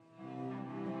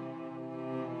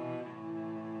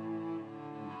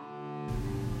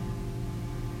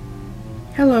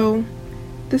Hello,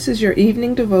 this is your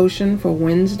evening devotion for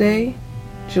Wednesday,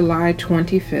 July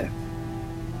 25th.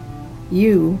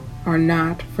 You are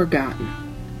not forgotten.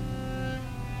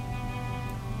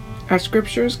 Our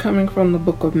scripture is coming from the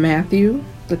book of Matthew,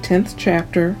 the 10th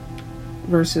chapter,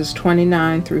 verses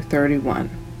 29 through 31.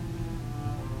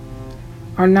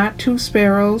 Are not 2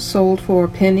 sparrows sold for a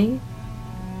penny?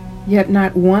 Yet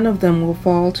not one of them will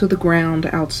fall to the ground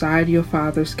outside your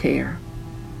Father's care.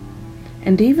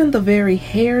 And even the very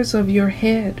hairs of your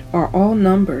head are all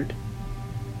numbered.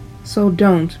 So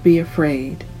don't be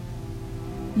afraid.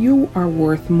 You are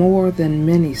worth more than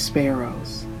many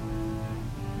sparrows.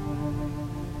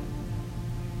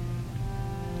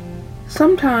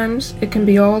 Sometimes it can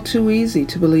be all too easy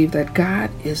to believe that God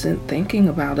isn't thinking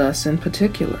about us in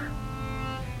particular.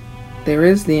 There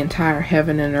is the entire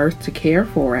heaven and earth to care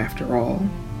for, after all.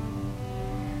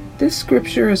 This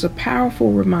scripture is a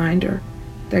powerful reminder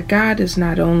that God is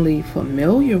not only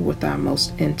familiar with our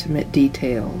most intimate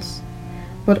details,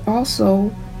 but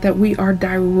also that we are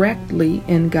directly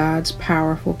in God's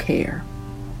powerful care.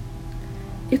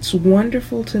 It's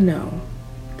wonderful to know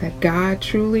that God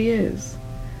truly is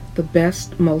the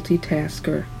best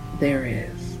multitasker there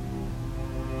is.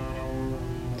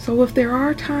 So if there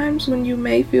are times when you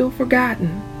may feel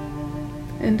forgotten,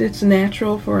 and it's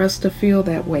natural for us to feel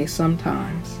that way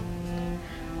sometimes,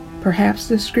 perhaps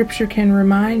this scripture can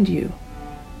remind you,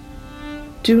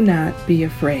 do not be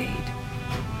afraid.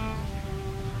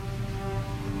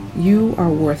 You are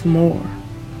worth more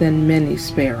than many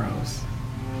sparrows.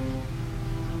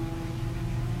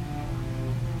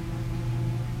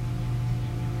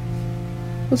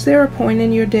 Was there a point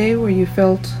in your day where you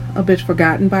felt a bit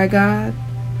forgotten by God?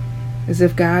 As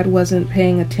if God wasn't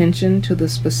paying attention to the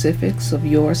specifics of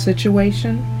your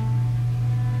situation?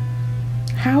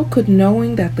 How could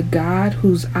knowing that the God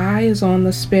whose eye is on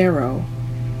the sparrow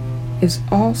is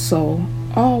also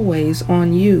always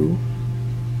on you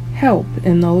help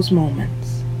in those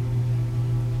moments?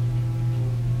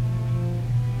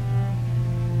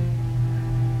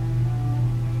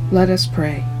 Let us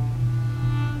pray.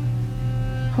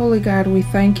 Holy God, we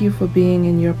thank you for being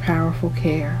in your powerful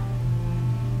care.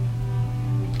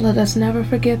 Let us never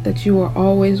forget that you are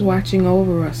always watching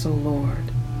over us, O Lord,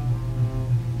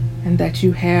 and that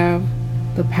you have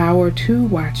the power to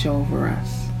watch over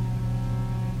us,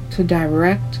 to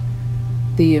direct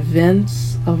the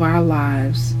events of our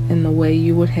lives in the way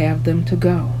you would have them to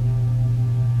go.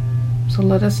 So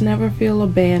let us never feel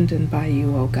abandoned by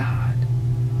you, O God.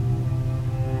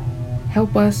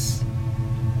 Help us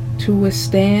to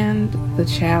withstand the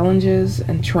challenges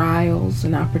and trials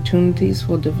and opportunities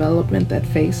for development that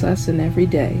face us in every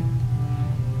day.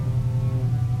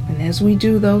 And as we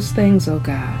do those things, O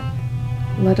God,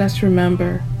 let us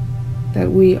remember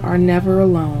that we are never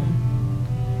alone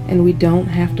and we don't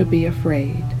have to be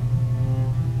afraid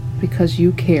because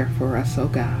you care for us, O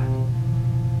God.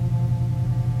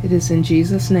 It is in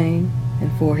Jesus' name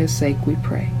and for his sake we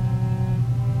pray.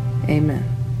 Amen.